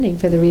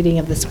For the reading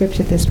of the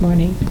scripture this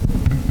morning.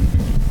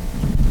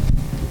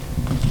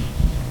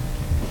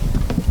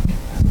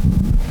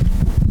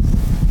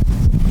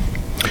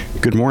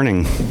 Good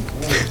morning.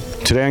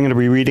 Today I'm going to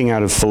be reading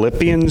out of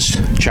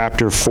Philippians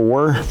chapter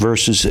 4,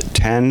 verses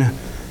 10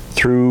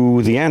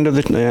 through the end of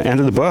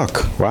the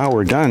book. Wow,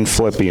 we're done,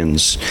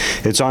 Philippians.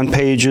 It's on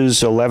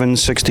pages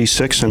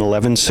 1166 and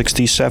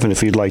 1167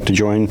 if you'd like to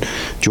join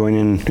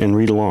in and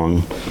read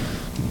along.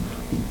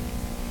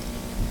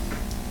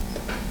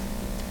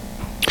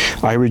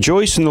 I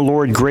rejoice in the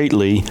Lord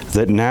greatly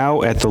that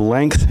now at the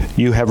length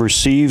you have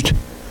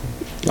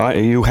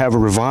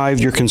revived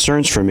your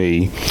concerns for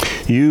me.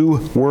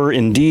 You were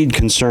indeed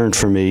concerned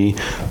for me,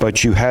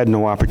 but you had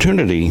no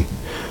opportunity.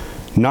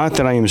 Not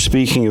that I am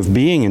speaking of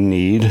being in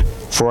need,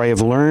 for I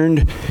have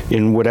learned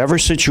in whatever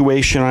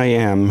situation I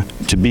am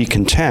to be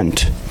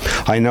content.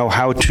 I know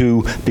how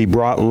to be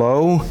brought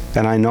low,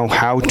 and I know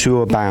how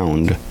to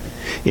abound.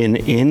 In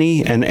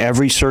any and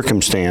every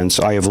circumstance,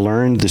 I have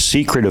learned the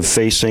secret of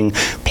facing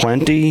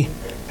plenty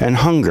and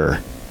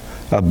hunger,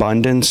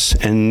 abundance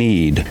and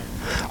need.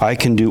 I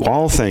can do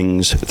all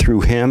things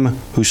through him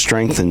who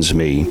strengthens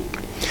me.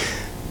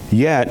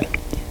 Yet,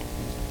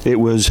 it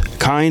was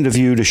kind of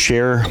you to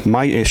share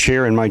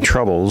in my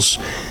troubles.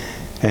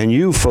 And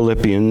you,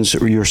 Philippians,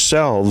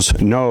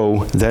 yourselves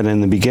know that in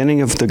the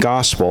beginning of the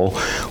gospel,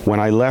 when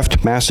I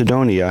left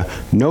Macedonia,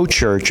 no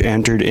church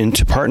entered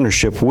into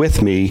partnership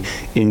with me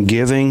in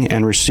giving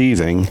and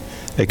receiving,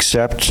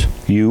 except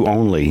you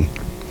only.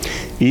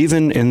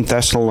 Even in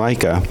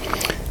Thessalonica,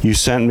 you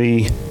sent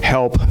me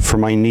help for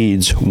my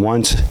needs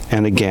once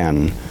and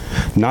again.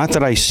 Not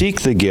that I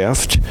seek the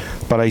gift,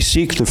 but I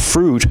seek the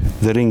fruit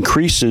that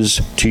increases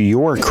to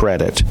your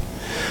credit.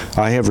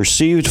 I have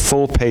received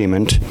full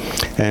payment,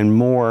 and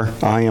more,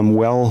 I am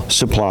well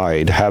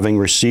supplied, having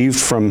received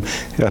from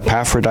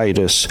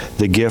Epaphroditus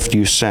the gift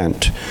you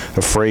sent,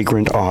 a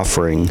fragrant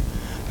offering,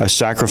 a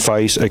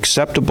sacrifice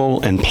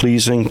acceptable and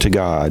pleasing to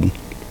God.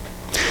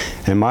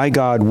 And my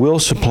God will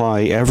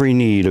supply every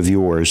need of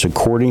yours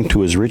according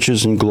to his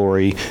riches and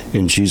glory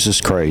in Jesus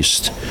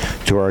Christ.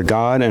 To our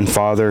God and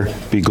Father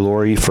be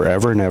glory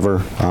forever and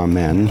ever.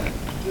 Amen.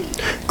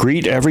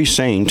 Greet every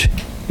saint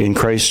in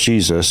Christ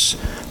Jesus.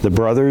 The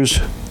brothers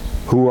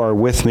who are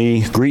with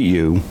me greet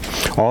you.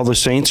 All the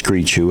saints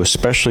greet you,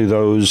 especially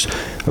those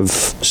of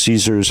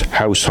Caesar's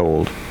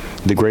household.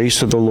 The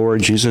grace of the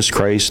Lord Jesus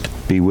Christ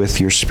be with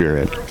your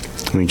spirit.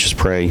 Let me just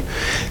pray.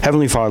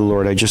 Heavenly Father,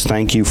 Lord, I just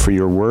thank you for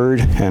your word.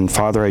 And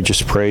Father, I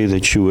just pray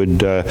that you would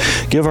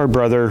give our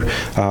brother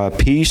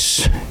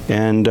peace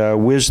and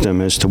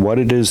wisdom as to what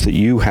it is that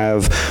you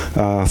have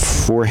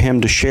for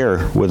him to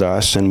share with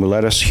us, and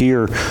let us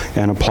hear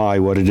and apply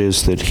what it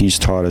is that he's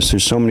taught us.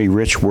 There's so many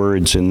rich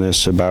words in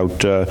this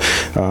about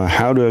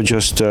how to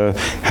just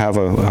have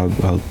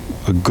a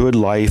good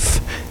life,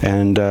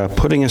 and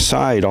putting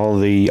aside all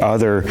the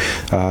other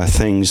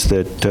things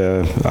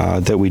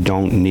that we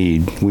don't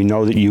need. We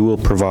know that you will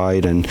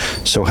provide, and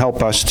so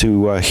help us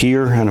to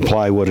hear and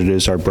apply what it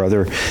is our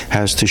brother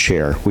has to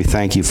share. We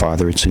thank you,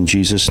 Father. It's in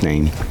Jesus'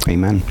 name.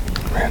 Amen.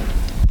 Amen.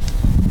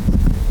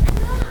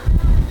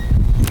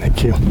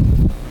 Thank you.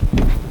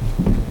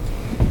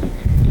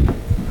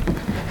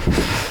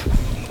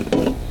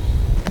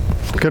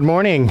 Good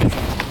morning.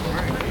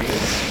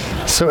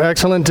 So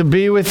excellent to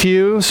be with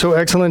you. So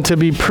excellent to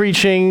be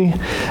preaching.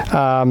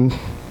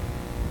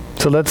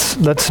 So let's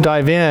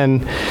dive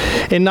in.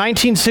 In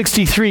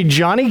 1963,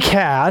 Johnny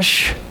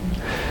Cash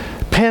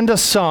penned a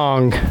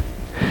song,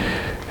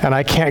 and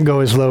I can't go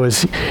as low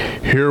as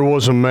 "Here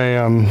Was a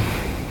Man,"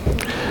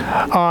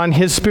 on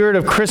his Spirit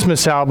of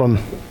Christmas album.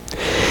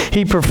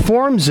 He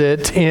performs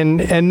it in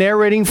a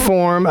narrating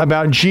form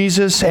about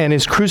Jesus and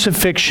his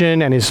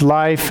crucifixion and his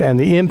life and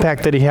the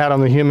impact that he had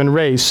on the human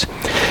race.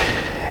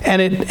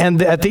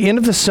 And at the end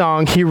of the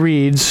song, he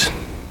reads,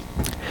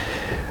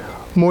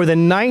 "More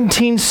than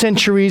 19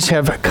 centuries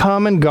have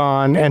come and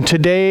gone, and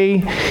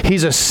today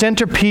he's a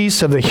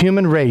centerpiece of the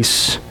human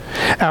race,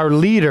 our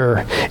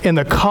leader in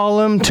the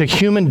column to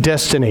human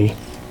destiny.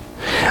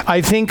 I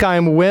think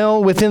I'm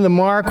well within the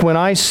mark when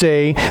I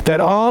say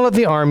that all of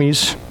the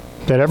armies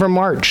that ever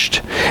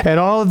marched, and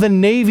all of the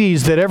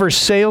navies that ever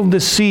sailed the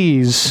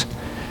seas,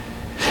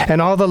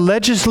 and all the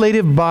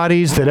legislative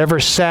bodies that ever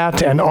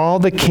sat, and all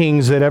the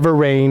kings that ever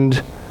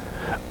reigned,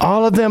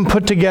 all of them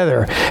put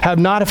together have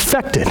not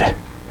affected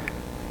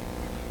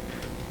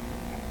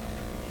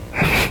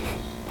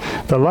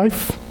the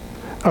life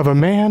of a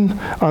man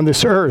on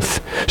this earth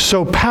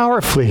so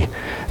powerfully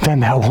than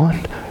that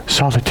one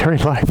solitary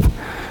life.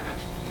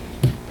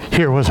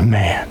 Here was a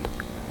man."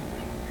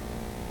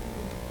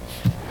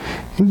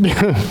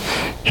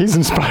 He's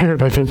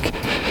inspired, I think.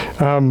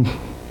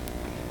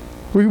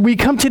 We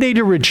come today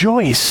to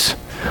rejoice.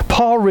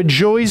 Paul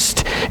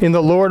rejoiced in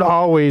the Lord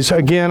always.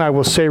 Again, I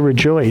will say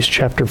rejoice.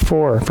 Chapter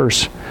 4,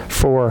 verse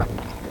 4.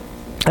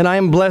 And I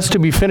am blessed to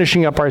be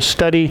finishing up our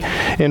study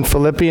in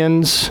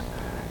Philippians.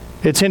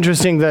 It's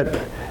interesting that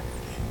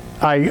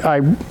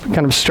I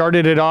kind of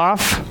started it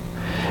off,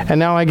 and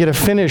now I get to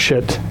finish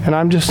it. And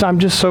I'm just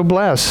so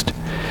blessed.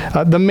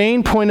 The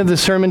main point of the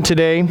sermon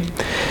today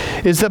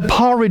is that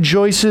Paul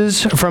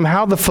rejoices from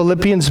how the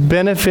Philippians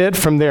benefit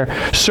from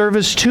their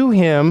service to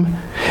him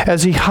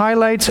as he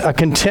highlights a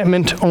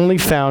contentment only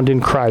found in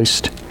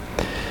Christ.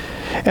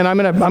 And I'm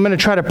going to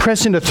try to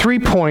press into 3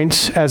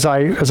 points as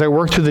I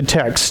work through the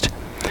text.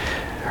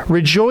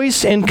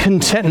 Rejoice in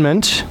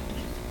contentment,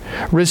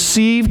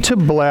 receive to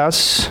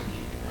bless,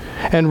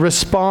 and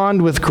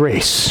respond with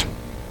grace.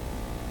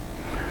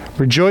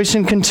 Rejoice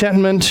in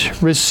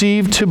contentment,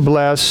 receive to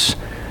bless,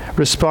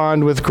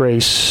 respond with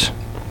grace.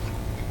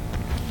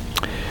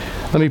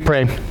 Let me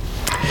pray.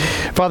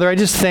 Father, I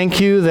just thank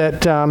you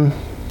that,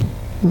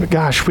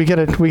 we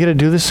gotta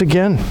do this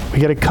again. We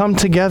gotta come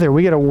together.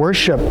 We gotta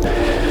worship.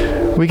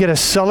 We gotta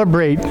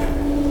celebrate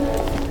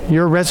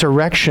your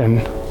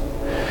resurrection.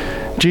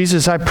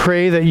 Jesus, I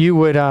pray that you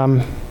would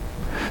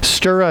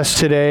stir us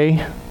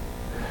today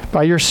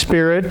by your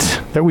Spirit,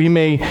 that we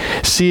may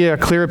see a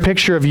clearer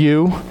picture of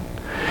you.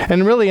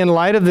 And really, in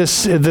light of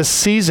this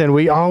season,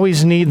 we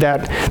always need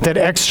that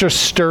extra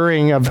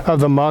stirring of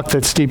the muck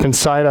that's deep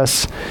inside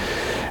us.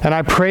 And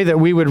I pray that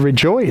we would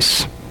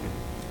rejoice,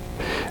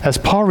 as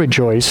Paul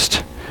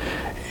rejoiced,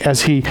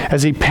 as he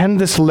penned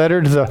this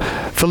letter to the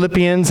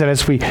Philippians, and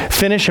as we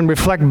finish and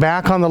reflect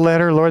back on the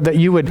letter, Lord, that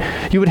you would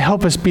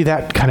help us be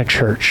that kind of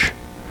church.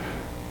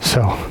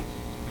 So,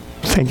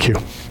 thank you.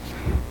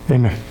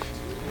 Amen.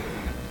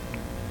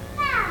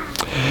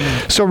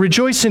 So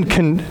rejoice in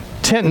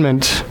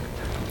contentment.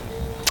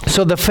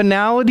 So the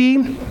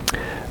finality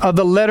of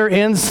the letter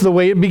ends the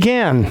way it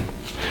began.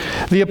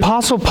 The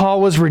Apostle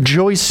Paul was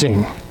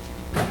rejoicing.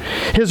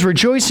 His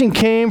rejoicing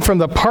came from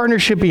the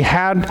partnership he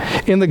had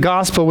in the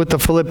gospel with the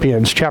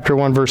Philippians, chapter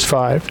 1, verse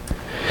 5.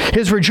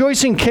 His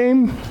rejoicing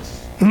came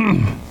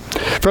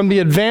from the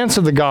advance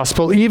of the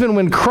gospel, even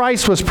when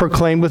Christ was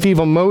proclaimed with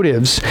evil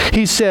motives.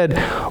 He said,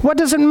 "What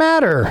does it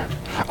matter?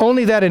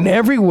 Only that in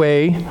every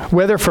way,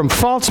 whether from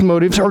false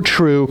motives or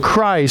true,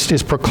 Christ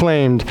is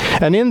proclaimed.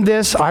 And in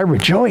this I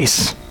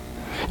rejoice.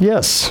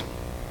 Yes,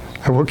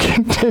 I will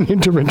continue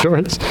to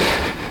rejoice."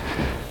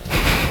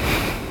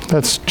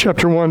 That's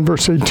chapter 1,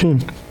 verse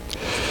 18.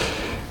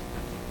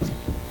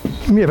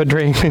 Let me have a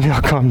drink. Maybe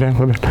I'll calm down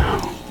a little bit.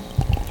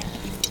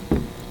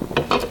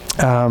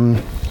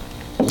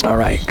 All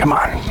right, come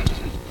on.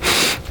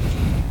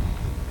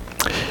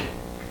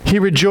 He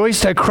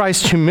rejoiced at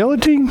Christ's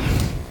humility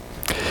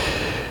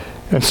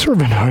and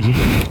servanthood.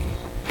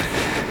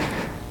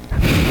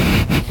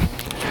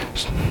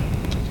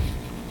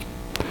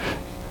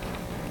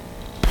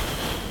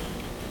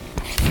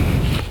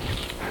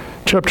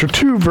 Chapter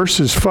 2,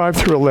 verses 5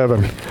 through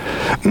 11.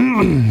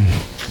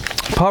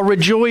 Paul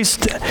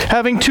rejoiced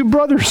having 2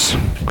 brothers,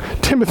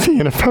 Timothy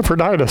and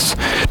Epaphroditus,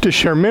 to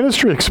share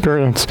ministry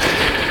experience.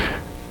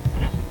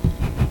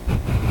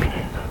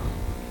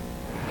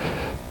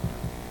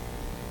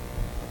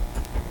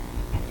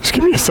 Just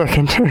give me a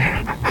second.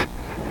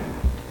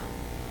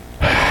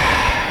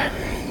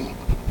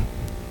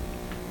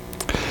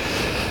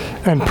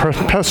 And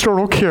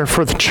pastoral care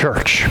for the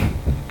church.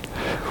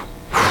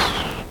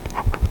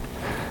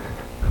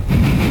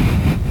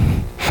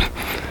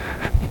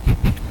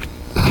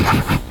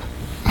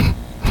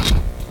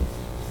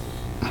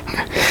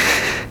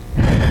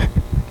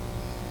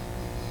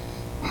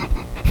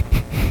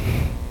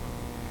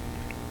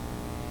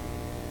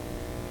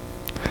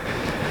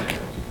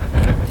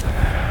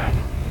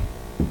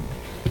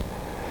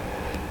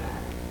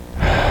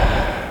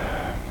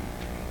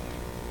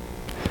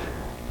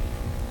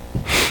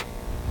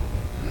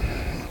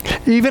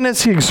 Even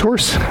as he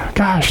exhorts,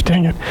 gosh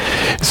dang it.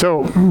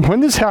 So when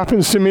this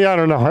happens to me, I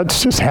don't know, it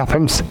just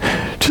happens.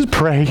 Just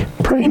pray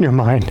in your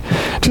mind.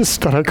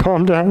 Just that I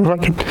calm down so I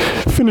can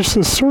finish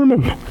this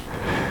sermon.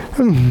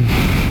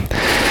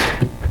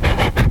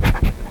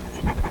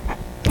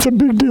 It's a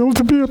big deal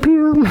to be up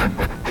here.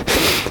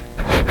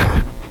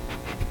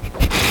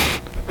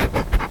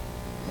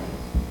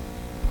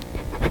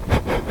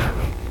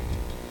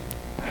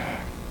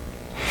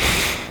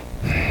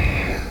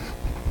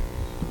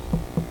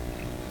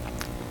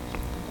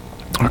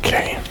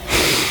 Okay.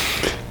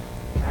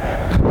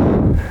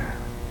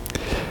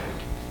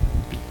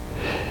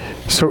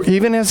 So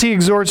even as he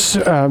exhorts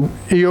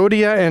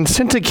Euodia and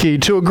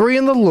Syntyche to agree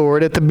in the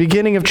Lord at the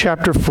beginning of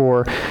chapter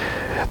 4,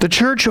 the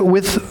church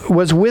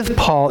was with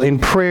Paul in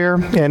prayer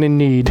and in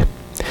need.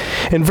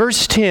 In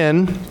verse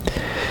 10,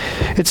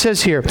 it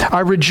says here, "I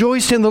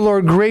rejoiced in the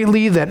Lord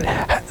greatly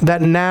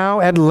that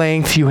now at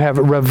length you have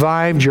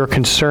revived your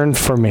concern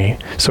for me."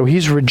 So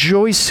he's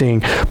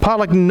rejoicing.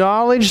 Paul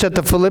acknowledged that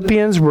the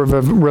Philippians were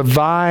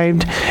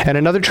revived, and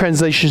another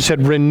translation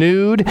said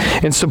renewed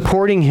in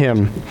supporting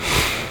him.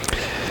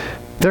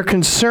 Their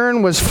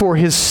concern was for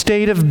his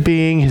state of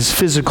being, his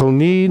physical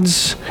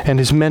needs, and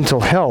his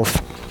mental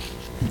health.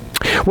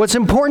 What's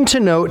important to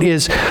note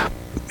is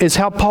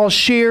how Paul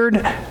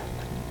shared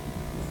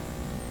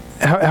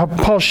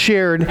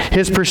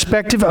his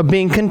perspective of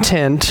being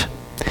content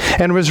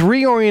and was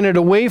reoriented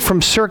away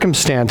from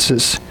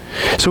circumstances.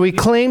 So he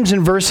claims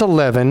in verse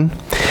 11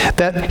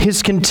 that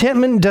his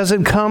contentment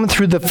doesn't come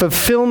through the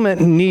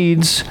fulfillment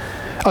needs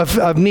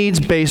of needs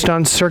based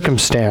on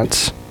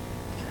circumstance.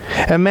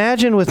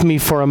 Imagine with me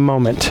for a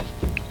moment.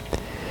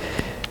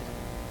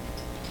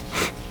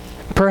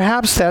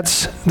 Perhaps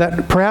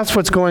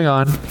what's going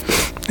on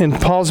in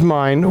Paul's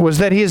mind was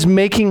that he is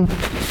making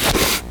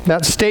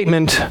that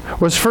statement,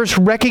 was first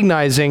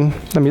recognizing,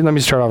 let me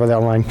start off with that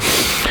line.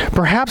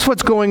 Perhaps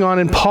what's going on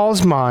in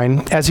Paul's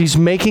mind as he's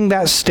making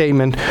that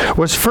statement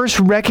was first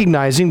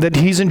recognizing that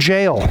he's in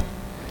jail.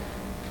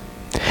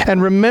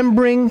 And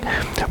remembering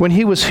when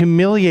he was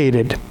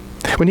humiliated,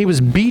 when he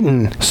was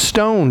beaten,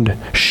 stoned,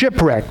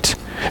 shipwrecked,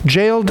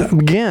 jailed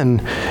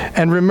again,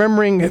 and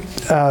remembering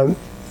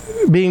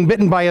being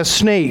bitten by a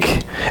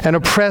snake and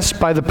oppressed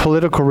by the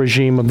political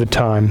regime of the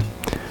time.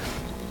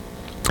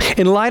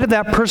 In light of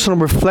that personal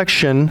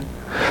reflection,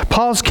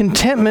 Paul's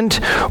contentment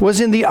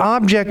was in the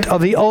object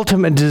of the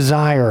ultimate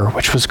desire,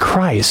 which was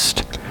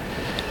Christ.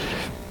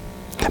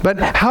 But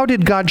how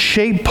did God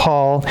shape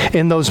Paul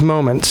in those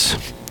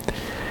moments?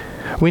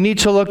 We need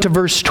to look to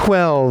verse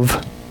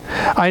 12.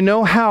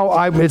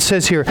 It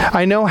says here,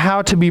 I know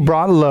how to be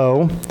brought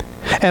low,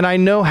 and I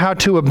know how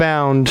to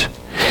abound.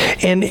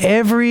 In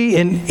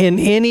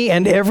any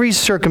and every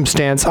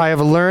circumstance, I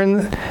have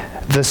learned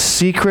the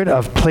secret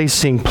of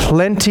placing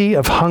plenty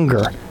of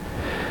hunger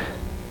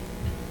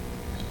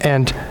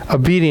and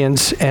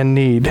obedience and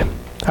need.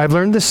 I've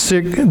learned the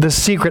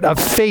secret of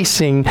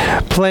facing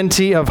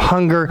plenty of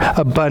hunger,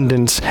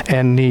 abundance,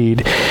 and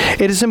need.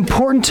 It is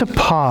important to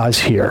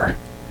pause here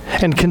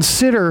and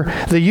consider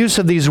the use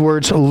of these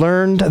words,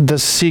 learned the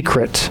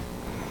secret.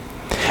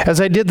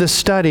 As I did the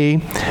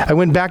study, I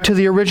went back to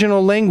the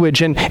original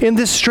language, and in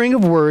this string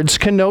of words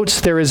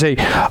connotes there is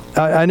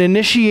an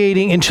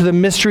initiating into the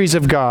mysteries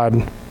of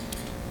God,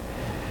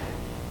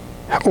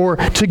 or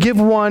to give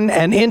one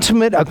an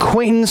intimate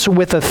acquaintance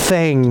with a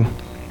thing.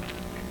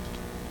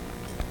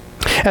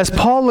 As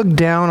Paul looked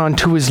down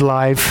onto his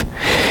life,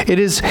 it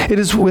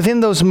is within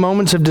those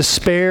moments of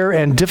despair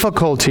and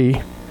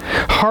difficulty,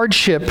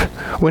 hardship,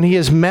 when he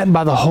is met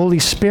by the Holy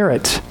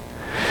Spirit.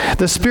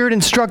 The Spirit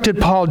instructed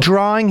Paul,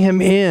 drawing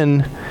him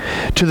in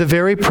to the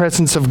very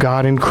presence of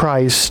God in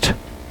Christ.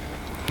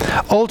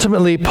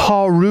 Ultimately,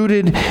 Paul,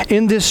 rooted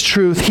in this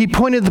truth, he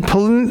pointed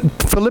the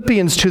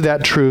Philippians to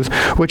that truth,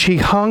 which he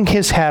hung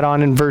his hat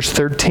on in verse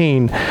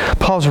 13.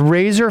 Paul's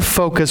razor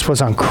focus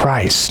was on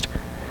Christ.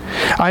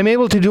 I'm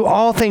able to do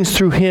all things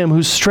through him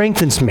who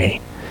strengthens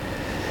me.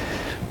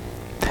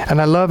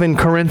 And I love in 2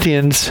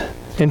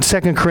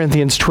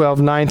 Corinthians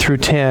 12, 9 through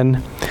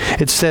 10,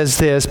 it says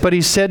this, but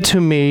he said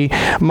to me,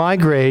 my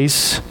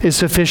grace is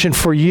sufficient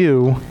for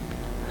you,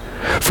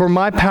 for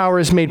my power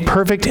is made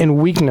perfect in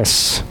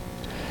weakness.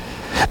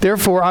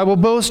 Therefore, I will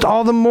boast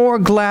all the more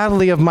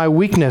gladly of my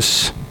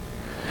weakness,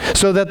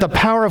 so that the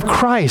power of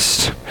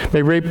Christ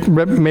may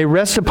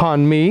rest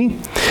upon me.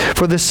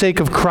 For the sake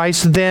of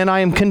Christ, then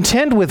I am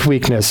content with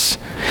weakness,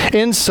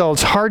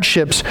 insults,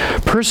 hardships,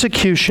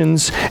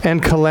 persecutions,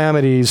 and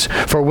calamities.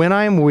 For when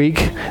I am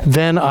weak,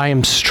 then I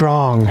am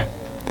strong.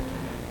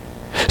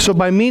 So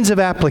by means of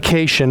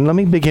application, let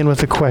me begin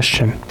with a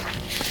question.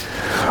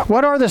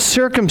 What are the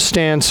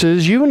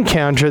circumstances you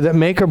encounter that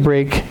make or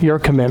break your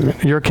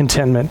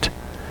contentment?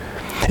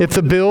 If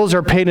the bills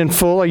are paid in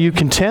full, are you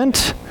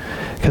content?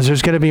 Because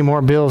there's going to be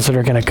more bills that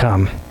are going to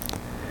come.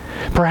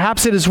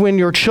 Perhaps it is when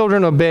your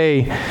children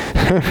obey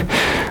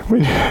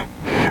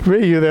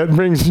you that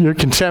brings your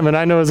contentment.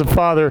 I know as a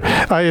father,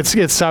 I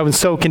was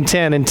so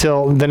content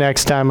until the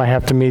next time I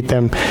have to meet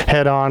them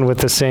head on with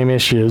the same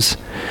issues.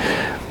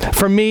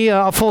 For me,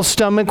 a full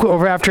stomach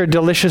after a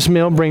delicious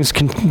meal brings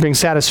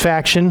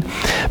satisfaction,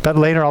 but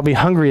later I'll be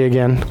hungry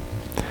again.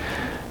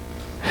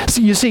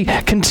 So you see,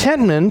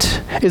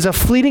 contentment is a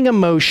fleeting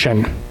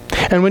emotion,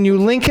 and when you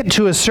link it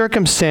to a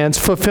circumstance,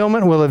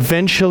 fulfillment will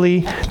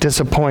eventually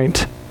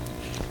disappoint.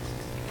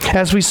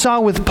 As we saw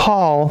with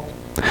Paul,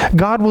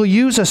 God will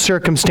use a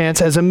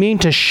circumstance as a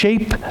means to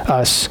shape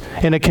us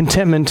in a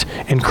contentment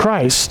in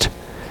Christ.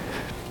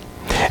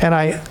 And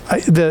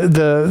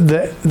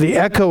the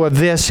echo of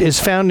this is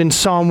found in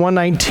Psalm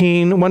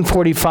 119,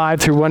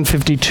 145 through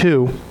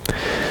 152.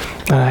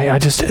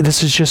 And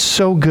this is just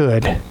so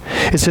good.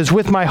 It says,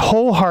 with my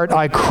whole heart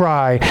I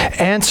cry,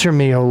 answer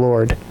me, O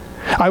Lord.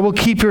 I will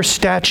keep your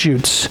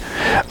statutes.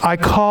 I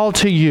call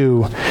to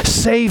you,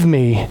 save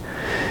me.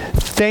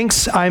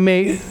 Thanks I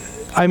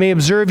may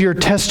observe your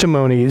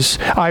testimonies.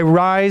 I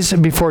rise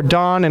before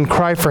dawn and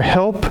cry for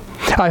help.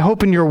 I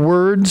hope in your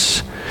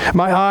words.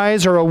 My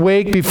eyes are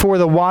awake before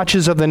the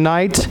watches of the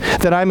night,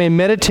 that I may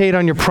meditate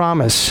on your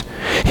promise.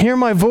 Hear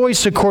my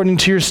voice according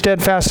to your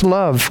steadfast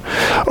love.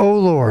 O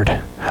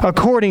Lord,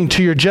 according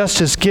to your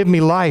justice, give me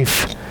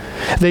life.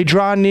 They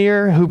draw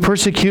near who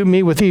persecute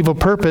me with evil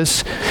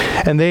purpose,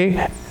 and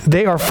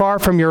they are far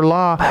from your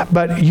law,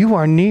 but you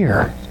are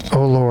near,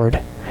 O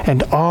Lord,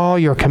 and all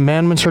your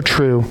commandments are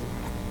true.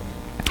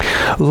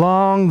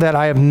 Long that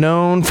I have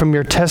known from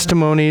your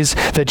testimonies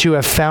that you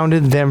have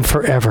founded them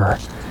forever.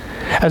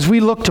 As we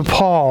look to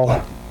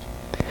Paul,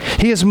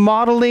 he is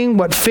modeling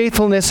what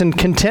faithfulness and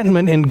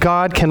contentment in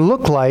God can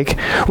look like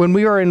when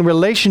we are in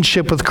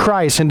relationship with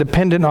Christ and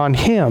dependent on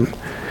him.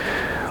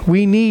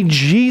 we need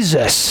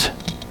Jesus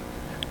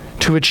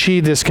to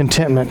achieve this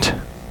contentment.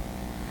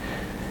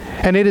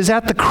 And it is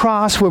at the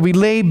cross where we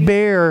lay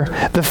bare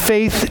the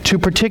faith to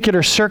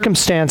particular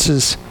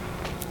circumstances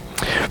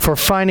for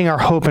finding our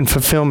hope and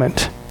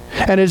fulfillment.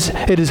 And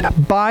it is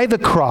by the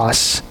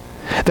cross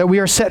that we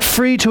are set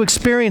free to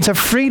experience a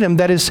freedom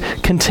that is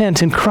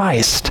content in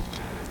Christ.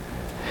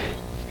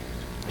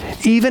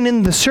 Even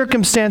in the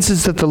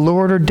circumstances that the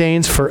Lord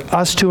ordains for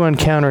us to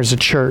encounter as a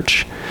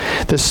church,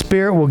 the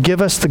Spirit will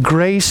give us the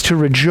grace to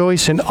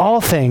rejoice in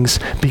all things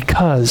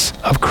because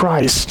of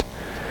Christ.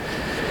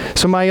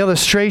 So my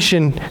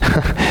illustration,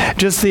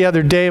 just the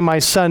other day, my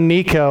son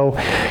Nico,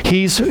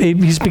 he's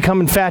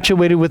become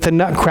infatuated with the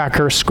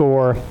Nutcracker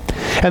score.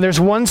 And there's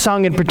one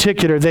song in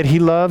particular that he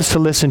loves to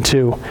listen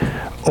to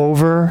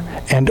over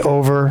and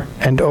over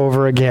and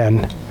over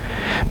again.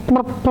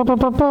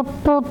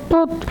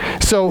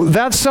 So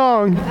that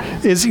song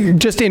is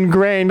just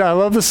ingrained. I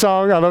love the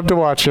song. I love to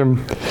watch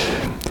him.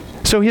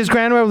 So his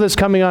grandmother was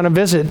coming on a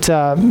visit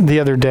the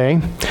other day,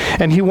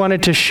 and he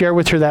wanted to share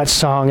with her that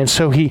song. And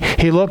so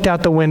he looked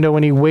out the window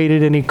and he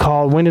waited and he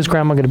called, when is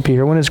Grandma going to be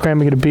here? When is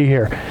Grandma going to be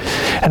here?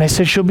 And I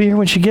said, she'll be here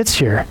when she gets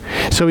here.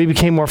 So he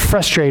became more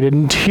frustrated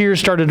and tears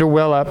started to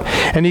well up,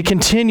 and he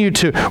continued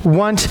to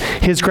want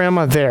his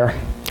grandma there.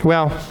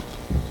 Well,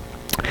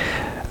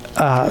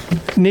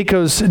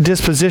 Nico's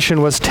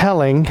disposition was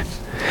telling,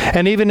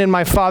 and even in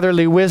my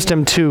fatherly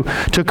wisdom to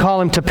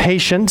call him to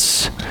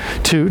patience,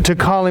 to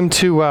call him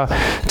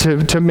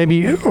to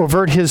maybe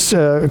avert his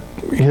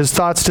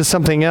thoughts to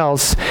something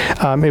else,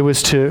 it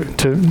was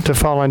to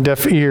fall on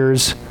deaf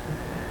ears.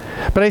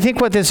 But I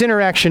think what this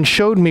interaction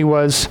showed me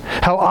was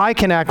how I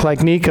can act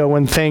like Nico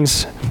when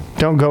things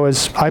don't go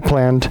as I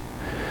planned.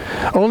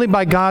 Only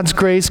by God's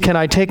grace can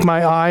I take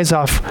my eyes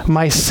off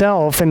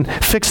myself and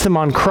fix them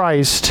on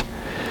Christ,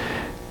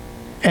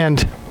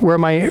 and where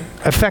my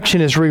affection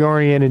is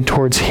reoriented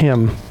towards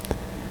Him.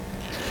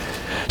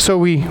 So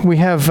we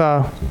have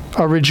a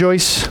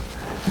rejoice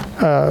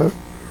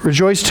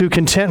to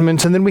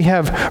contentment, and then we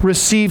have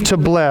receive to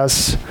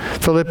bless,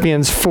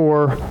 Philippians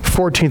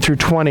 4:14 through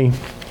 20.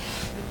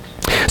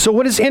 So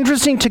what is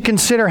interesting to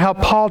consider how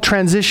Paul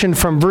transitioned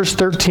from verse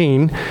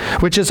 13,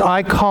 which is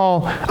I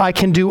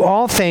can do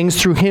all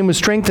things through Him who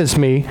strengthens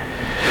me,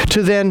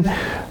 to then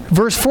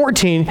verse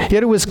 14,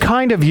 yet it was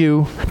kind of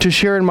you to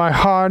share in my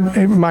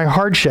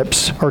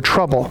hardships or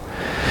trouble.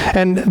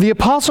 And the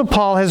Apostle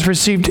Paul has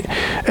received,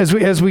 as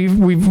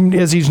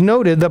he's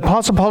noted, the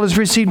Apostle Paul has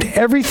received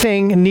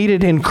everything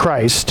needed in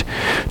Christ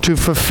to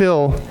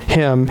fulfill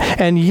him.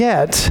 And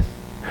yet,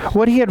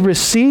 what he had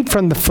received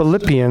from the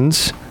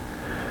Philippians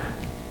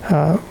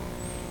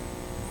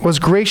was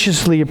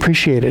graciously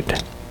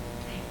appreciated.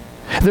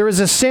 There is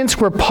a sense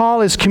where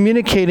Paul is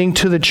communicating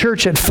to the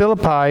church at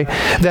Philippi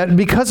that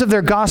because of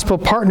their gospel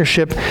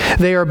partnership,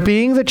 they are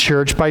being the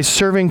church by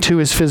serving to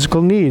his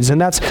physical needs.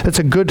 And that's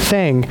a good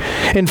thing.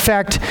 In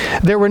fact,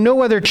 there were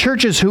no other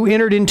churches who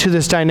entered into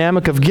this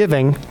dynamic of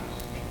giving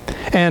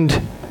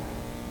and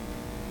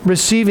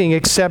receiving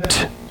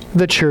except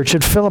the church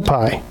at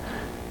Philippi.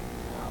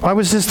 Why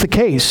was this the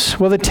case?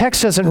 Well, the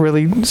text doesn't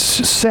really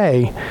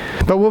say.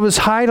 But what was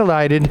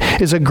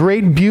highlighted is a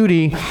great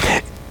beauty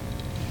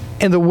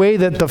in the way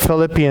that the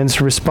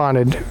Philippians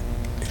responded.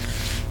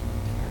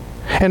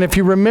 And if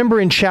you remember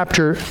in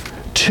chapter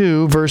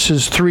 2,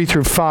 verses 3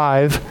 through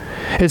 5,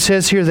 it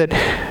says here that,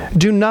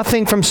 do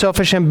nothing from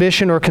selfish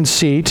ambition or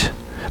conceit,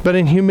 but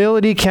in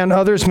humility count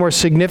others more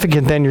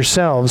significant than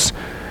yourselves.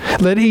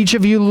 Let each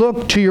of you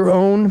look to your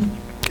own,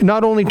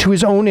 not only to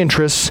his own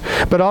interests,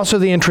 but also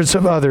the interests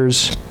of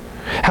others,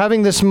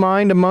 having this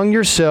mind among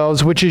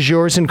yourselves, which is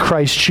yours in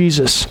Christ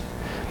Jesus.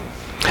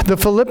 The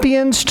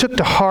Philippians took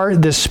to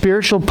heart this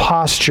spiritual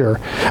posture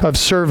of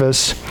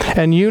service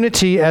and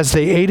unity as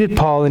they aided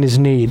Paul in his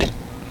need.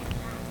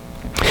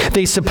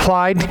 They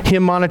supplied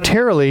him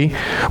monetarily,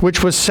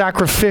 which was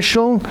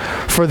sacrificial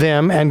for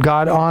them and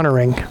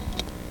God-honoring.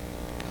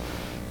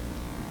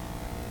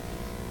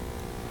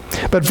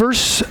 But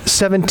verse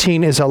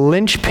 17 is a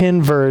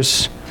linchpin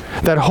verse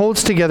that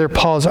holds together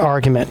Paul's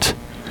argument.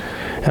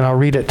 And I'll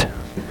read it.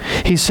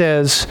 He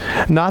says,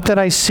 not that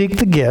I seek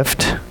the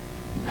gift,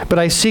 but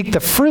I seek the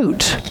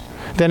fruit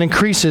that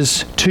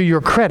increases to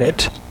your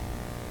credit.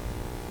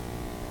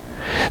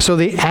 So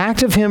the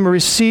act of him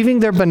receiving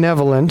their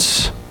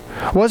benevolence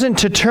wasn't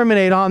to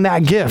terminate on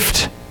that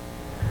gift,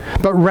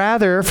 but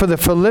rather for the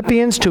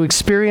Philippians to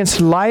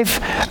experience life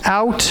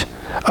out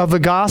of the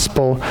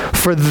gospel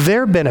for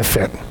their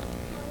benefit.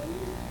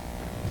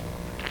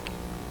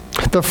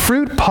 The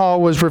fruit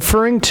Paul was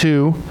referring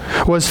to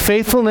was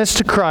faithfulness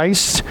to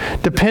Christ,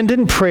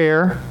 dependent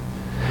prayer,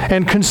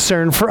 and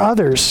concern for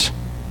others.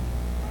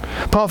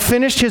 Paul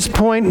finished his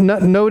point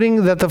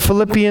noting that the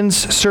Philippians'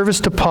 service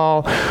to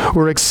Paul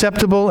were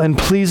acceptable and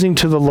pleasing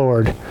to the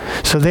Lord.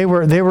 So they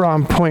were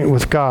on point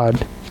with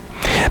God.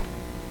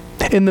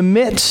 In the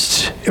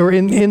midst, or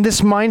in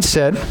this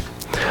mindset,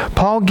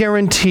 Paul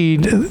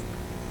guaranteed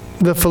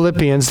the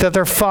Philippians that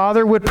their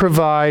Father would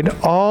provide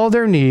all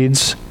their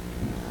needs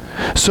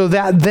so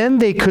that then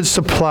they could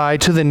supply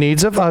to the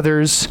needs of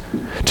others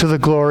to the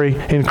glory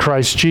in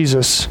Christ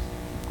Jesus.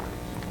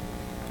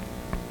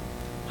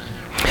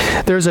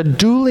 There's a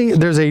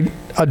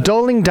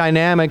dulling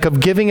dynamic of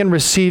giving and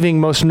receiving,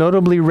 most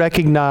notably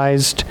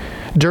recognized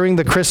during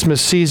the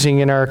Christmas season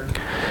in our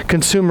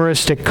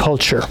consumeristic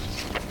culture.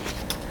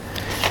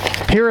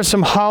 Here are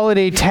some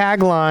holiday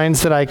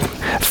taglines that I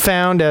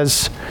found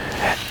as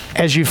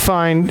you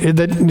find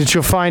that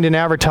you'll find in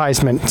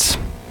advertisements.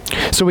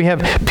 So we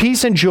have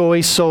peace and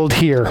joy sold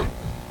here.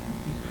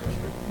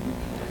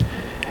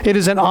 It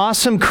is an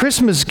awesome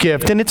Christmas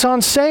gift and it's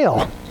on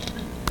sale.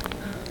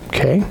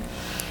 Okay.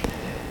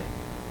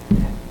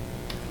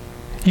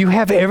 You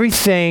have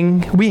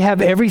everything, we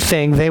have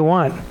everything they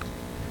want.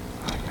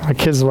 My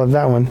kids love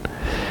that one.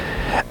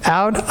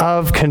 Out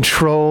of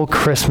control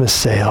Christmas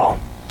sale.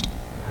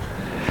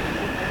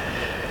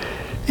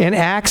 In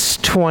Acts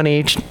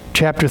 20,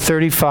 chapter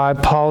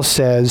 35, Paul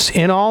says,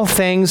 "In all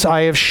things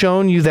I have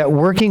shown you that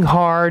working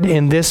hard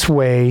in this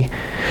way,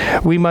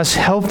 we must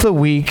help the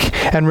weak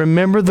and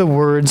remember the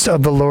words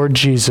of the Lord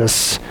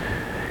Jesus,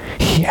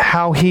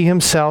 how he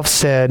himself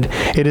said,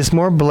 'It is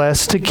more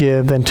blessed to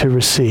give than to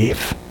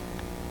receive.'"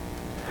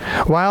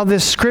 While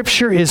this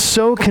scripture is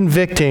so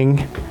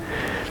convicting,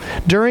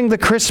 during the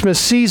Christmas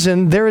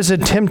season, there is a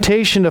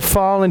temptation to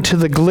fall into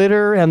the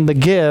glitter and the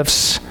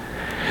gifts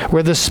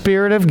where the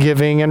spirit of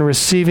giving and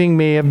receiving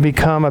may have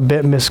become a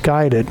bit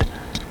misguided.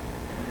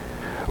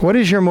 What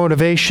is your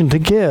motivation to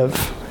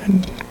give,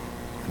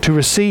 to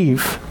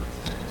receive?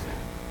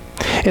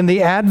 In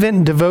the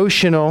Advent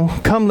devotional,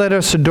 "Come Let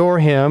Us Adore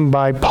Him"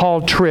 by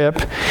Paul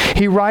Tripp,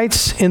 he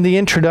writes in the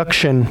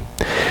introduction,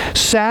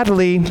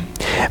 "Sadly,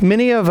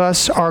 many of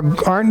us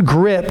aren't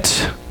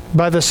gripped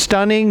by the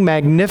stunning,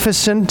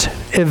 magnificent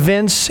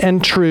events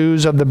and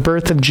truths of the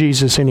birth of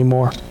Jesus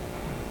anymore.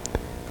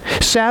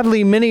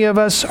 Sadly, many of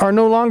us are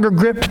no longer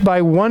gripped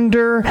by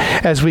wonder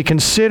as we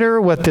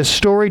consider what this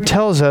story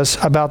tells us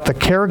about the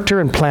character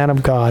and plan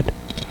of God.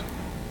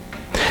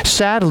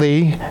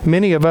 Sadly,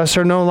 many of us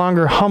are no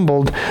longer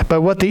humbled by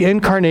what the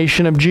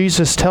incarnation of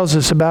Jesus tells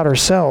us about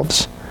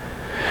ourselves.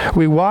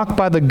 We walk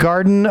by the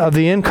garden of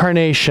the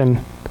incarnation,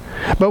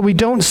 but we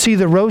don't see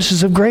the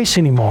roses of grace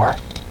anymore.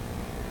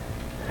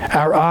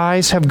 Our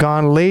eyes have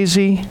gone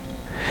lazy,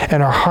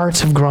 and our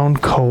hearts have grown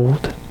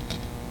cold."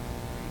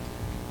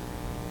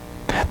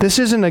 This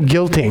isn't a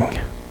guilting,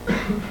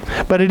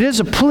 but it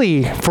is a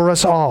plea for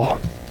us all.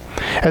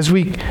 As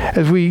we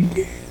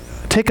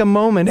take a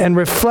moment and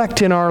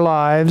reflect in our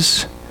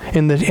lives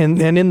and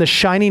in the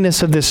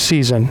shininess of this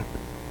season,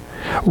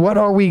 what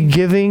are we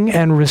giving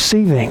and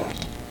receiving?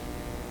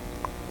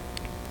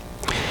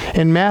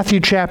 In Matthew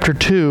chapter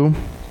 2,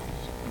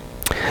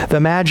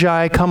 the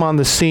Magi come on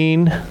the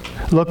scene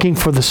looking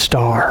for the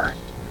star,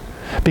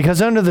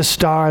 because under the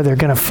star they're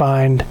going to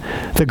find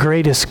the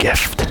greatest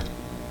gift.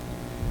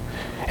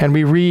 And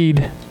we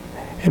read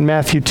in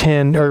Matthew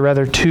 10, or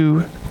rather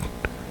chapter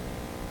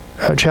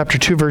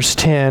 2, verse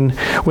 10,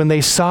 "When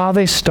they saw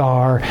the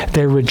star,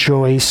 they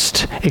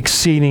rejoiced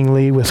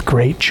exceedingly with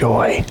great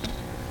joy."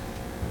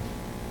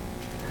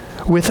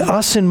 With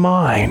us in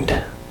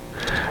mind,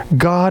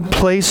 God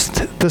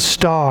placed the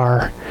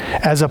star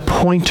as a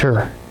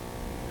pointer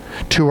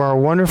to our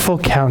wonderful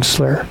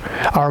counselor,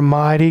 our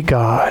mighty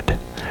God,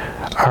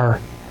 our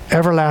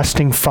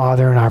everlasting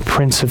Father, and our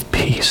Prince of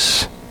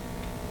Peace.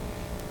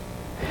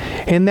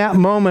 In that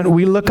moment,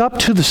 we look up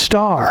to the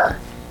star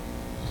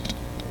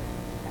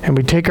and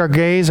we take our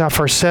gaze off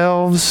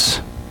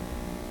ourselves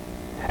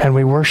and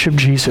we worship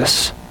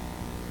Jesus.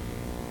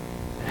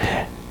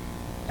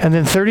 And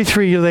then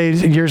 33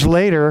 years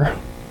later,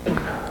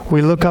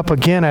 we look up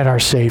again at our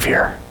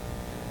Savior,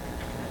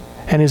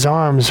 and his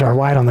arms are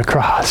wide on the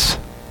cross,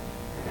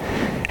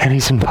 and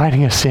he's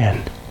inviting us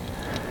in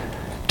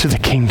to the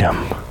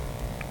kingdom.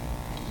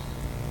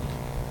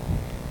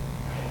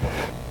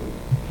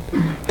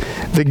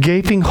 The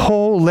gaping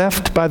hole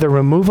left by the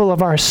removal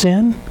of our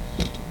sin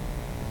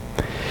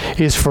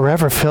is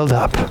forever filled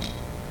up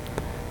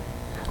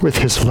with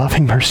his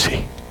loving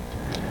mercy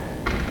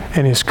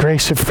and his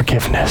grace of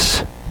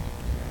forgiveness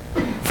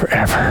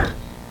forever.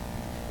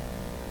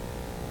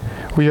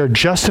 We are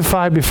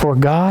justified before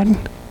God,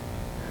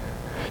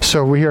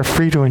 so we are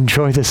free to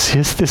enjoy this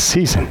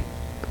season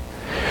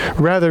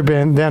rather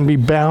than be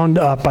bound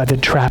up by the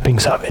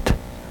trappings of it.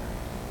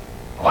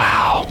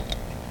 Wow.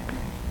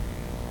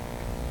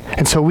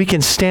 And so we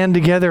can stand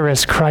together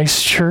as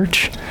Christ's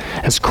church,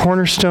 as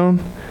Cornerstone,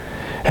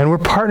 and we're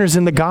partners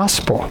in the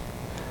gospel.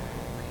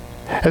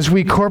 As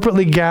we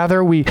corporately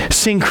gather, we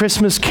sing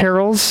Christmas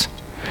carols,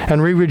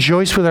 and we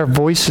rejoice with our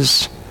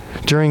voices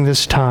during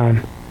this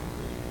time.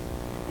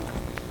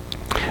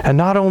 And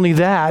not only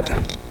that,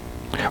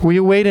 we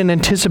await in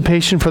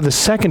anticipation for the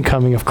second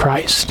coming of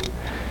Christ.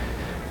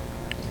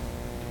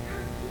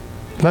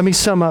 Let me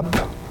sum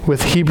up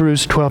with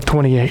Hebrews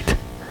 12:28.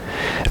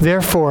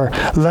 "Therefore,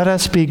 let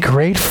us be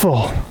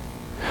grateful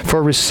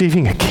for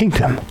receiving a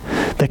kingdom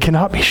that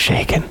cannot be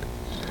shaken.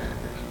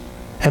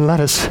 And let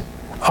us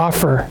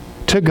offer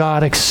to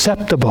God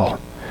acceptable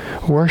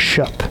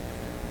worship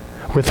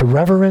with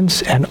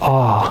reverence and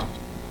awe,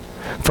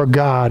 for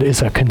God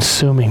is a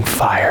consuming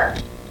fire.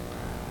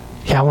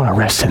 Yeah, I want to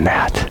rest in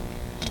that.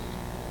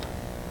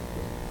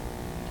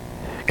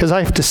 Because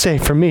I have to say,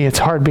 for me, it's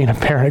hard being a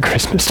parent at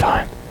Christmas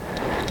time.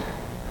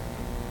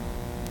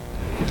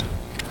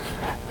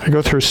 I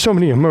go through so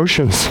many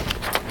emotions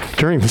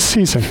during the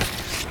season.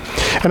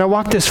 And I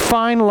walk this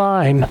fine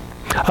line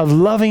of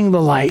loving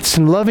the lights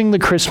and loving the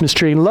Christmas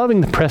tree and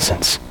loving the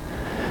presents.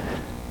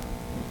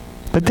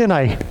 But then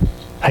I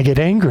get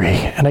angry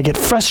and I get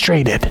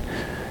frustrated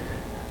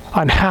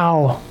on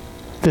how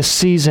this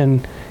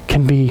season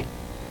can be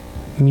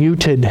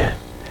muted.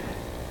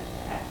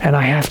 And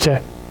I have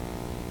to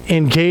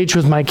engage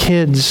with my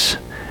kids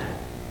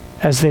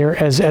and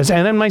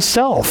then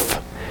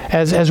myself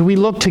as we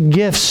look to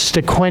gifts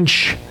to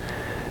quench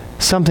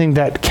something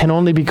that can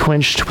only be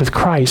quenched with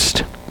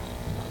Christ.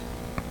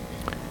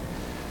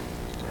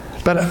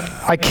 But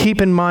I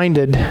keep in mind,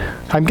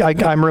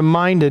 I'm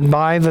reminded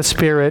by the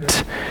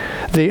Spirit,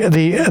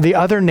 the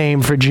other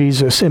name for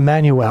Jesus,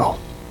 Emmanuel,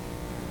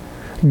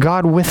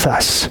 God with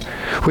us,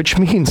 which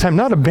means I'm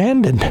not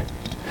abandoned.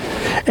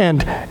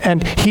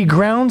 And he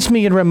grounds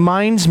me and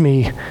reminds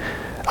me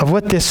of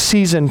what this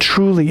season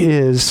truly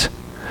is,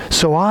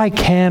 so I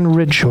can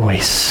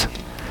rejoice.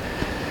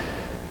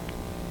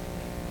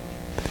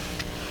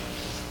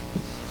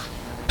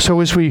 So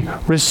as we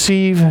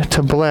receive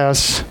to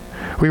bless,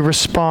 we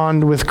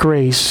respond with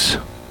grace.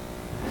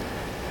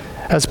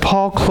 As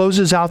Paul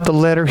closes out the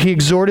letter, he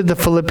exhorted the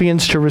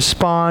Philippians to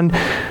respond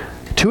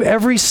to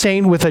every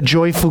saint with a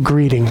joyful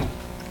greeting.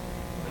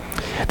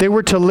 They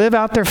were to live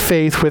out their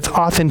faith with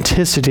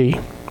authenticity.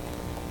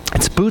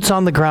 It's boots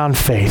on the ground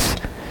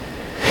faith.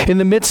 In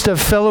the midst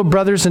of fellow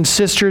brothers and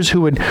sisters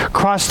who would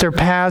cross their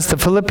paths, the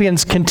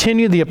Philippians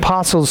continued the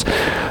Apostle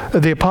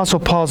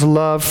Paul's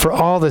love for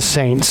all the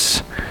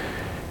saints.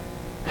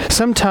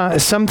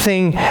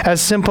 Something as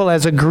simple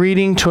as a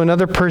greeting to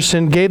another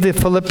person gave the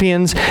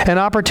Philippians an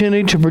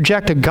opportunity to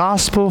project a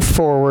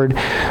gospel-forward,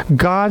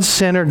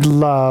 God-centered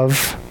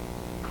love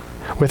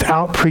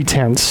without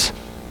pretense.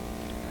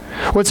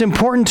 What's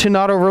important to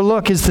not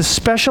overlook is the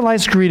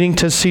specialized greeting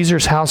to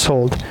Caesar's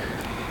household.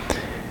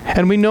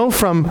 And we know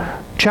from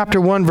chapter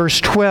 1, verse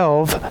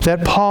 12,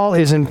 that Paul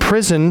is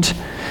imprisoned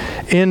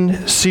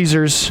in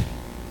Caesar's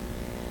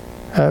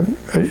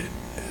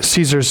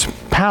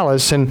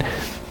palace, and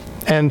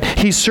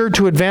he's served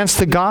to advance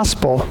the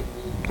gospel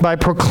by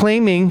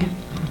proclaiming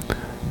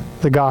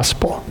the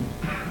gospel.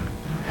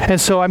 And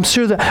so I'm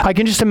sure that I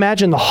can just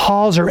imagine the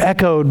halls are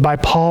echoed by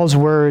Paul's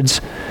words,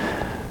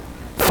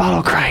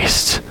 follow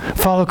Christ,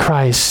 follow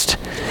Christ.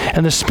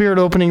 And the Spirit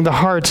opening the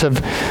hearts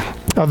of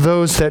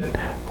those that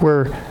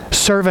were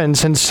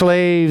servants and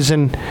slaves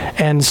and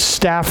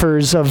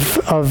staffers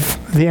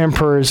of the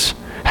emperor's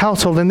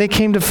household, and they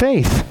came to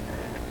faith.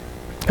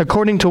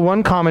 According to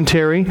one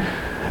commentary,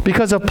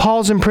 because of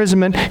Paul's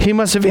imprisonment, he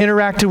must have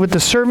interacted with the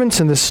servants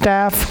and the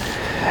staff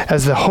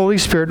as the Holy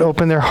Spirit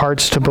opened their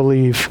hearts to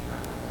believe.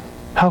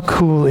 How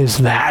cool is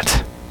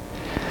that?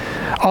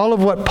 All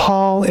of what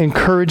Paul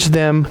encouraged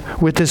them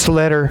with this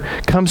letter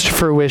comes to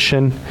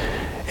fruition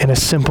in a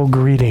simple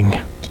greeting.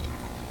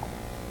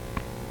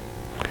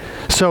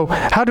 So,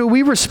 how do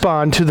we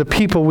respond to the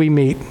people we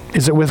meet?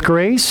 Is it with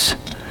grace?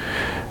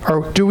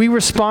 Or do we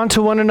respond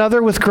to one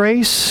another with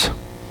grace?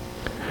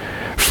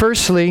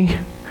 Firstly,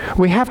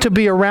 we have to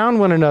be around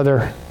one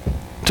another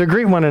to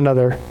greet one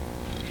another.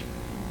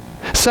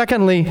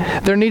 Secondly,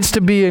 there needs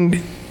to be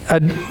a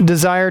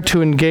desire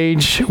to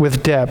engage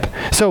with depth.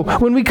 So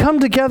when we come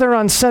together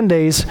on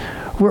Sundays,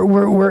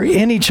 we're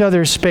in each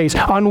other's space.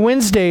 On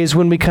Wednesdays,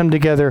 when we come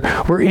together,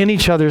 we're in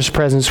each other's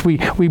presence. We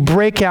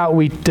break out,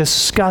 we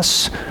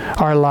discuss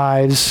our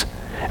lives,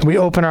 and we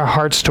open our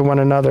hearts to one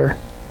another.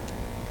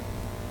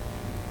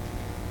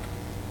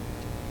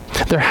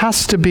 There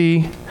has to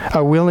be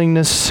a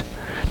willingness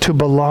to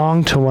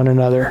belong to one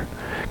another,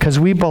 because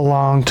we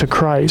belong to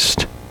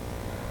Christ.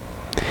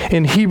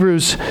 In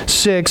Hebrews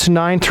 6,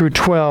 9 through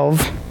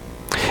 12,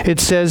 it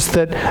says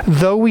that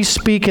though we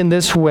speak in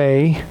this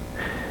way,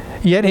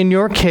 yet in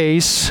your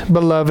case,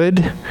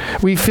 beloved,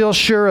 we feel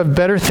sure of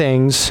better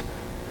things,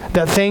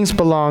 that things that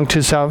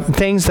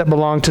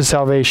belong to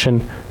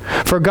salvation.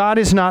 For God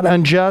is not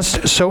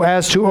unjust so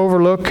as to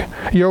overlook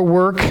your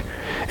work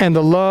and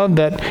the love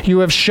that you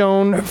have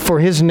shown for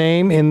his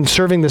name in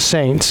serving the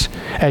saints,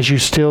 as you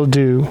still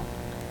do.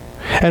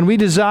 And we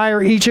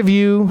desire each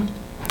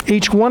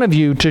one of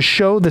you to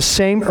show the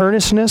same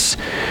earnestness,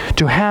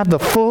 to have the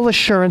full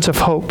assurance of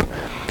hope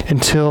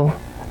until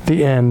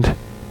the end,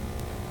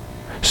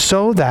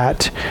 so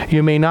that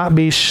you may not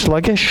be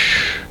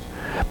sluggish,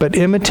 but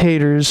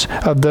imitators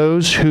of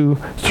those who,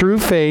 through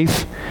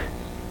faith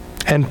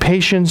and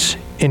patience,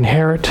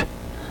 inherit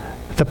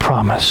the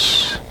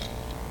promise.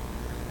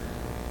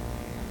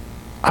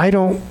 I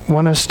don't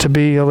want us to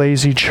be a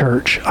lazy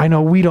church. I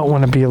know we don't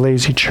want to be a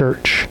lazy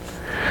church.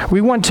 We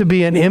want to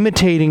be an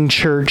imitating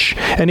church,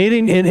 and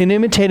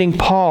imitating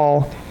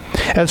Paul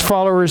as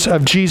followers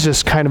of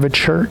Jesus kind of a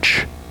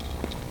church.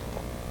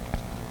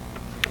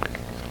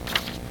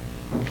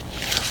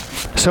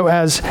 So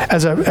as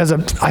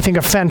a I think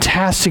a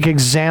fantastic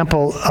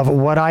example of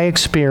what I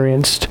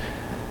experienced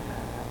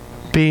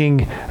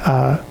being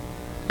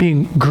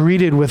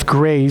greeted with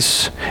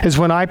grace is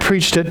when I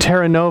preached at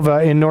Terra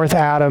Nova in North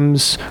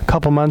Adams a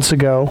couple months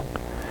ago.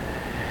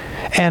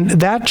 And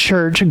that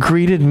church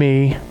greeted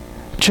me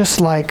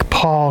just like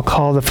Paul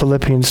called the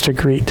Philippians to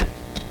greet.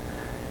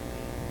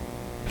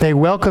 They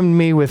welcomed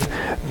me with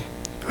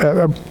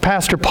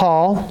Pastor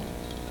Paul,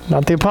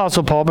 not the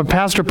Apostle Paul, but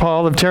Pastor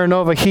Paul of Terra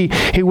Nova.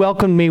 He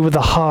welcomed me with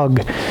a hug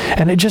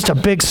and just a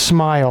big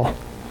smile.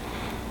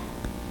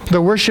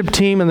 The worship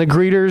team and the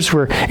greeters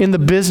were in the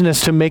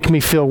business to make me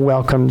feel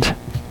welcomed.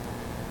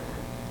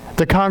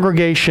 The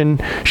congregation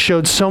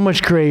showed so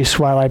much grace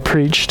while I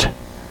preached.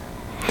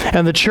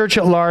 And the church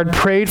at large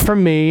prayed for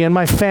me and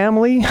my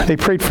family. They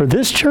prayed for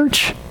this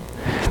church.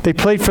 They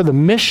prayed for the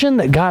mission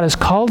that God has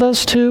called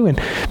us to in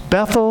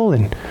Bethel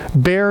and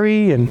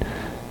Barrie and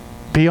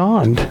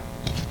beyond.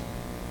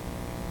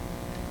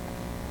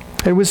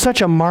 It was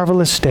such a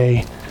marvelous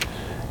day.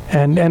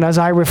 And as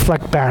I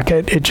reflect back,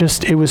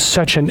 it was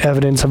such an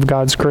evidence of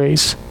God's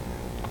grace.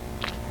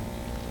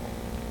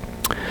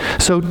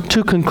 So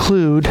to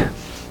conclude,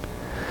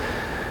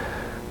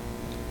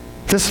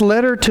 this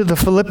letter to the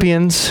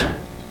Philippians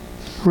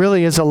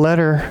really is a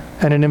letter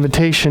and an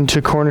invitation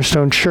to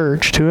Cornerstone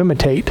Church to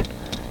imitate.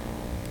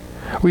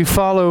 We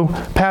follow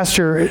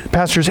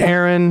Pastors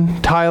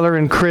Aaron, Tyler,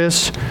 and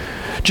Chris,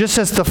 just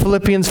as the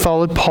Philippians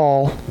followed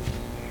Paul.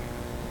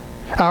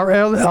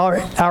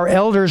 Our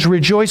elders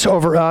rejoice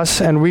over us,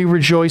 and we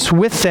rejoice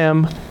with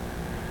them,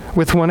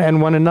 with one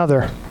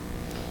another.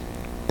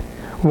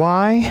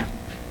 Why?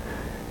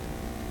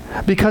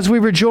 Because we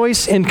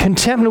rejoice in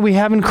contentment we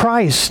have in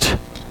Christ.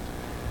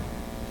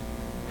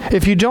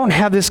 If you don't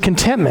have this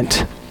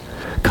contentment,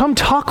 come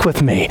talk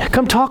with me.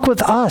 Come talk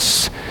with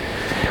us.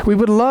 We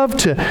would love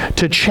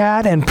to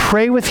chat and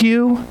pray with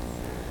you,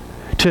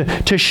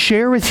 to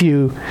share with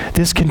you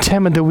this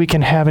contentment that we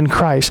can have in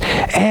Christ.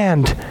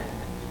 And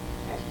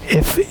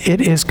if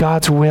it is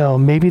God's will,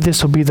 maybe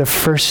this will be the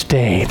first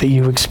day that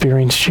you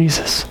experience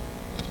Jesus.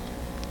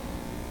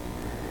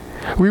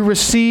 We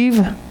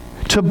receive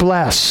to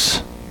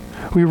bless.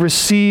 We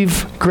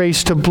receive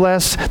grace to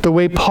bless the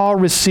way Paul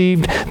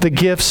received the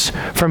gifts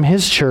from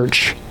his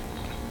church.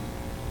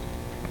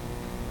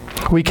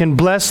 We can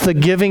bless the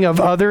giving of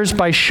others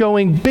by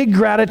showing big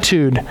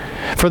gratitude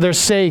for their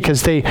sake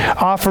as they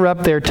offer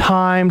up their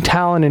time,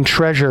 talent, and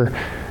treasure.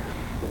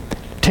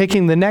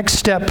 Taking the next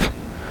step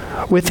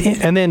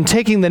within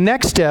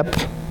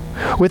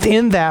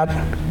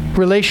that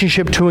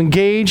relationship to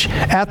engage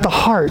at the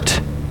heart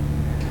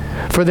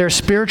for their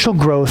spiritual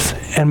growth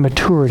and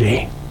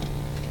maturity.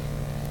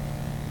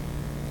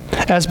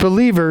 As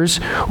believers,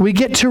 we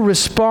get to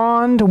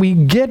respond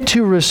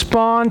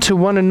to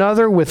one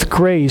another with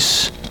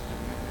grace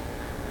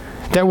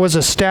that was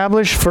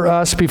established for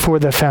us before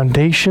the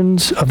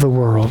foundations of the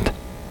world.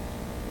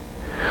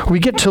 We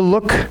get to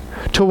look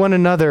to one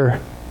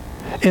another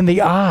in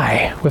the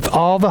eye with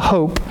all the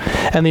hope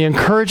and the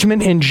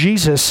encouragement in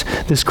Jesus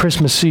this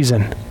Christmas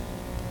season.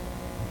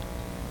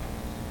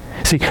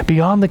 See,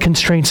 beyond the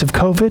constraints of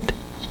COVID,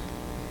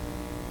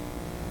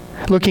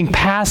 looking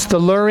past the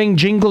luring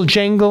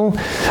jingle-jangle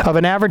of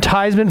an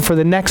advertisement for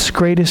the next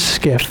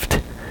greatest gift,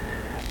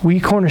 we,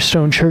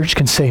 Cornerstone Church,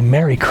 can say,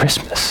 Merry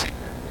Christmas.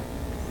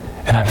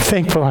 And I'm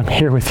thankful I'm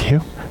here with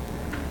you.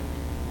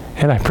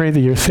 And I pray that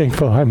you're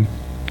thankful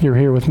you're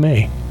here with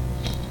me.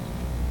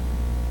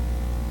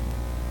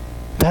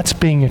 That's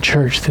being a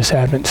church this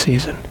Advent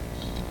season.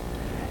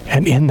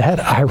 And in that,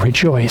 I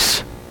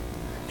rejoice.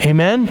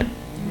 Amen?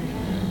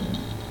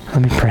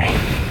 Let me pray.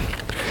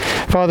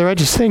 Father, I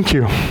just thank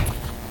you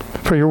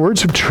for your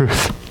words of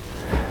truth.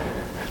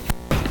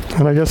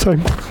 And I guess I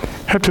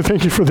have to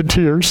thank you for the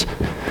tears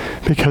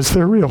because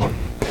they're real.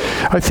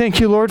 I thank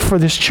you, Lord, for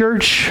this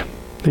church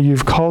that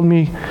you've called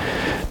me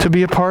to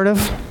be a part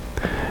of,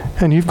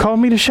 and you've called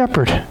me to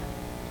shepherd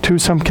to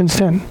some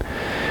extent.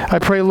 I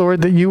pray,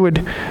 Lord, that you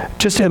would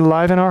just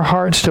enliven our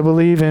hearts to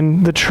believe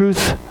in the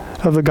truth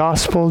of the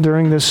gospel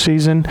during this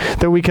season,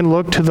 that we can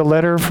look to the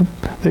letter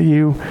that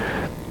you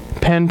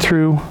penned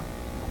through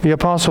the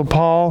Apostle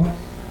Paul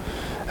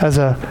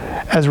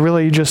as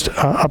really just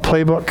a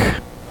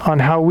playbook on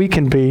how we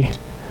can be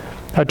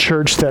a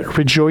church that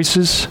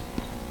rejoices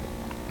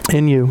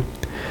in you.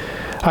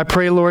 I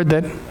pray, Lord,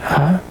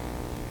 that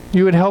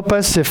you would help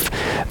us if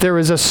there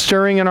is a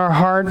stirring in our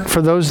heart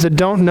for those that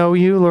don't know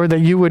you, Lord, that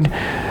you would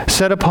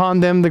set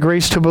upon them the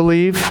grace to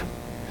believe,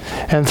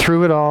 and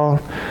through it all,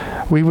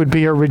 we would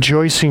be a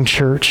rejoicing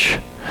church,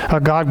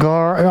 a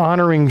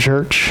God-honoring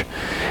church,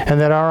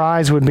 and that our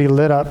eyes would be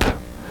lit up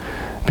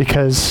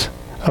because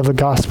of the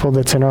gospel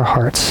that's in our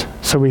hearts.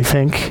 So we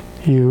thank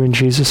you in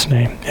Jesus'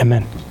 name.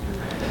 Amen.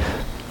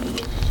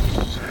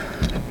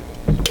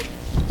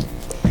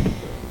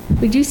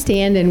 Would you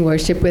stand and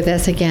worship with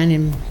us again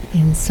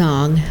in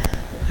song?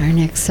 Our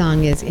next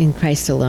song is In Christ Alone.